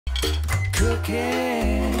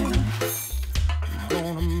Cooking,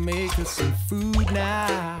 gonna make us some food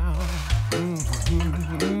now.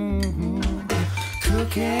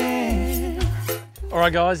 Cooking. All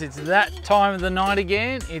right guys, it's that time of the night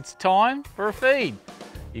again. It's time for a feed.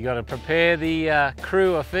 You got to prepare the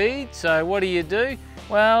crew a feed. So what do?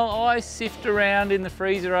 Well, I sift around in the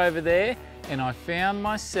freezer over there and I found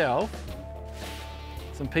myself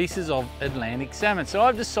some pieces of Atlantic salmon. So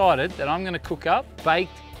I've decided that I'm going to cook up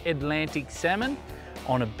baked Atlantic salmon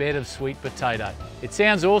on a bed of sweet potato. It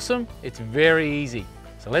sounds awesome. It's very easy.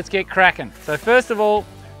 So let's get cracking. So first of all,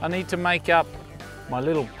 I need to make up my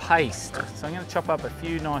little paste. So I'm going to chop up a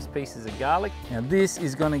few nice pieces of garlic. Now this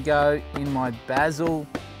is going to go in my basil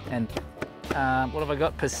and what have I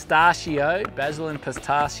got? Pistachio, basil and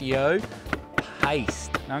pistachio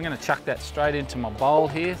paste. Now I'm going to chuck that straight into my bowl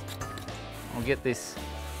here. I'll get this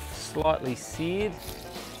slightly seared.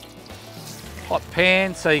 Hot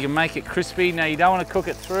pan so you can make it crispy. Now you don't want to cook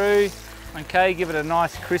it through. Okay, give it a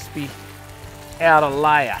nice crispy outer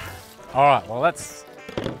layer. All right, well that's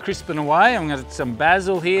crisping away. I'm going to get some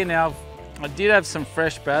basil here. Now I did have some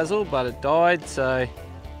fresh basil, but it died, so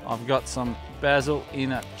I've got some basil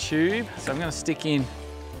in a tube. So I'm going to stick in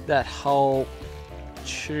that whole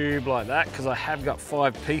tube like that because I have got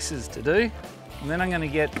 5 pieces to do. And then I'm going to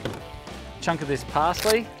get a chunk of this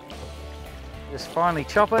parsley. Just finely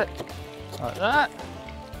chop it like that.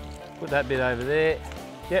 Put that bit over there.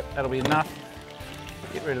 Yep, that'll be enough.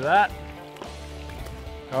 Get rid of that.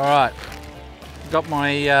 All right. Got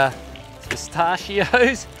my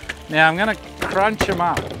pistachios. Now I'm going to crunch them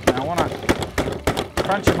up. Now I want to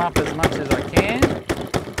crunch them up as much as I can.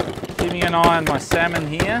 Keeping an eye on my salmon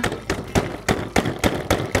here.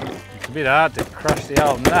 It's a bit hard to crush the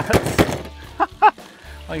old nuts. I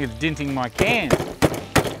think it's denting my can.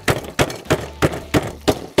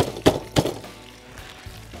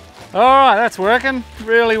 All right, that's working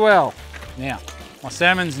really well. Now, my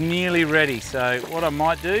salmon's nearly ready. So what I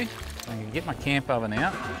might do, I'm going to get my camp oven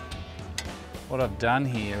out. What I've done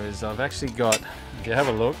here is I've actually got, if you have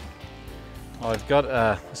a look, I've got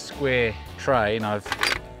a square tray and I've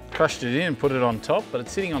crushed it in and put it on top, but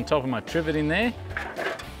it's sitting on top of my trivet in there.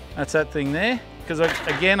 That's that thing there. Because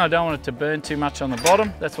again, I don't want it to burn too much on the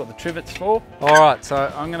bottom. That's what the trivet's for. All right,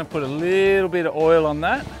 so I'm going to put a little bit of oil on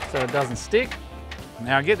that so it doesn't stick.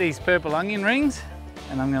 Now I get these purple onion rings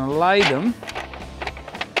and I'm going to lay them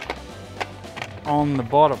on the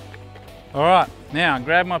bottom. All right, now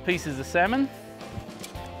grab my pieces of salmon.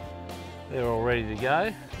 They're all ready to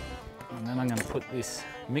go. And then I'm going to put this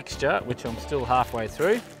mixture, which I'm still halfway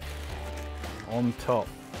through, on top.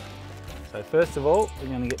 So first of all, we're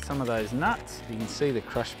going to get some of those nuts. You can see the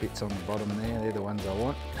crushed bits on the bottom there. They're the ones I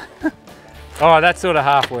want. All right, that sort of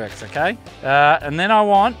half works, okay? And then I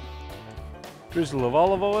want a drizzle of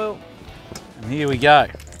olive oil. And here we go.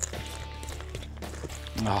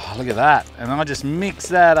 Oh, look at that. And I just mix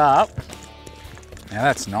that up. Now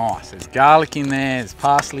that's nice. There's garlic in there, there's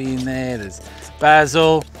parsley in there, there's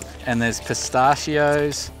basil, and there's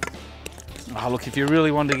pistachios. Oh, look, if you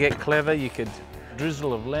really want to get clever, you could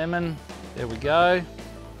drizzle of lemon. There we go.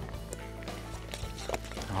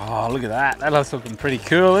 Oh, look at that. That looks looking pretty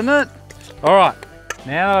cool, isn't it? All right,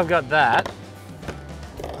 now that I've got that,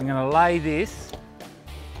 I'm gonna lay this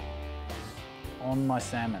on my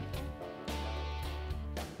salmon.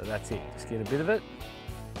 So that's it, just get a bit of it.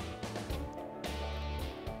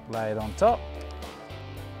 Lay it on top.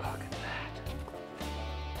 Look at that.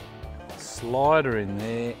 Slider in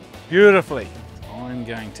there beautifully. I'm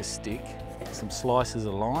going to stick some slices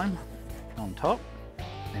of lime on top,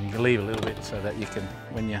 and you can leave a little bit so that you can,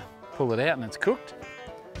 when you pull it out and it's cooked,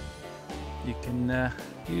 you can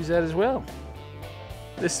use that as well.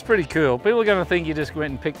 This is pretty cool. People are going to think you just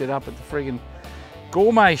went and picked it up at the friggin'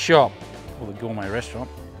 gourmet shop or the gourmet restaurant.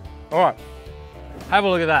 All right, have a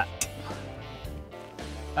look at that.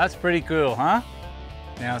 That's pretty cool, huh?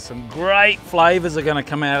 Now some great flavors are gonna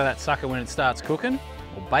come out of that sucker when it starts cooking,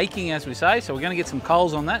 or baking as we say. So we're gonna get some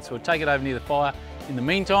coals on that, so we'll take it over near the fire. In the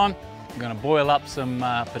meantime, I'm gonna boil up some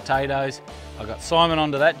potatoes. I've got Simon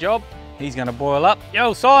onto that job. He's gonna boil up.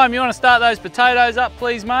 Yo, Simon, you wanna start those potatoes up,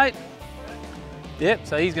 please, mate? Yep,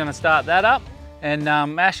 so he's gonna start that up and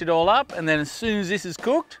mash it all up. And then as soon as this is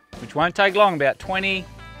cooked, which won't take long, about 20,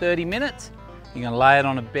 30 minutes, you're gonna lay it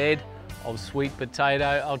on a bed of sweet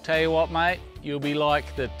potato. I'll tell you what, mate, you'll be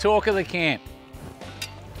like the talk of the camp.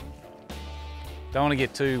 Don't want to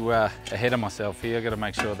get too ahead of myself here. I've got to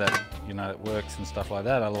make sure that, you know, it works and stuff like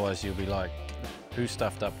that. Otherwise you'll be like, who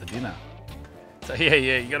stuffed up the dinner? So yeah,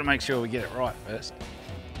 you got to make sure we get it right first.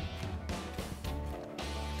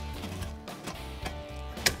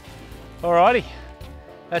 Alrighty,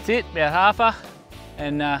 That's it, about halfer,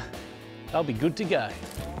 and they'll be good to go.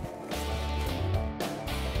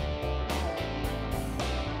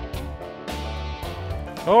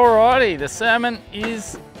 Alrighty, the salmon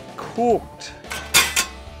is cooked.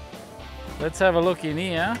 Let's have a look in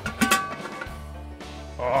here.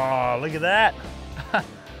 Oh, look at that.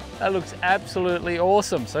 That looks absolutely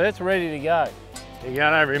awesome. So that's ready to go. You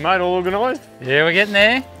going over here, mate, all organised? Yeah, we're getting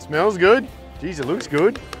there. Smells good. Geez, it looks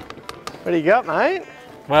good. What do you got, mate?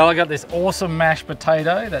 Well, I got this awesome mashed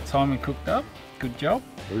potato that Simon cooked up. Good job.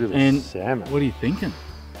 Look at this salmon. What are you thinking?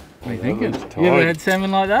 What are you that thinking? looks You ever tight. had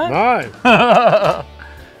salmon like that? No.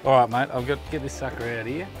 All right, mate, I'll get this sucker out of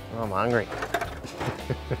here. I'm hungry.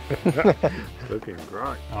 Looking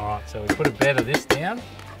great. All right, so we put a bed of this down,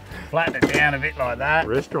 flatten it down a bit like that,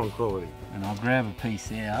 Restaurant quality. and I'll grab a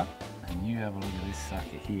piece out, and you have a look at this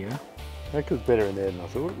sucker here. That cooks better in there than I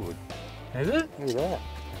thought it would. Is it? Look at that.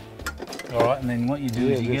 All right, and then what you do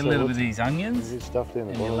Yeah, is you just get a little like bit of these onions, There's stuff down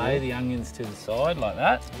the and you bottom. lay the onions to the side like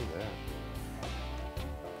that, Look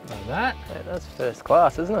at like that. Mate, that's first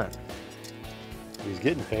class, isn't it? that. He's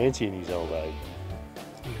getting fancy in his old age.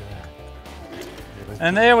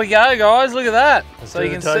 And there we go, guys, look at that. Let's So do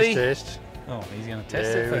you the can taste see. test. Oh, he's going to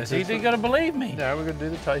test Yeah, it we first. test You it. got to believe me. No, we're going to do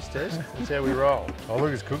the taste test. That's how we roll. Oh,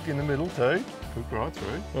 look, it's cooked in the middle too. Cooked right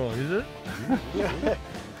through. Oh, is it? Yeah.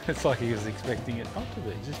 It's like he was expecting it not to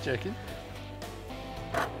be. Just checking.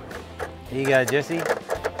 Here you go, Jesse. There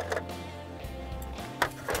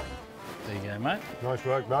you go, mate. Nice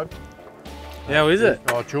work, bud. How is it?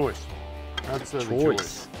 Oh, choice. Absolutely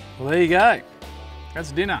choice. Well, there you go.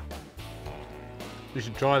 That's dinner. You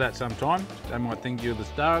should try that sometime. They might think you're the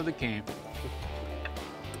star of the camp.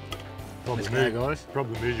 Let's go, guys.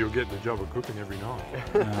 Problem is you'll get the job of cooking every night.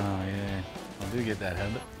 Oh, yeah. I do get that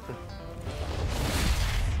habit.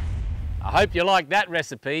 I hope you like that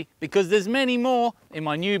recipe, because there's many more in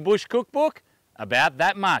my new bush cookbook about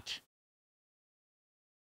that much.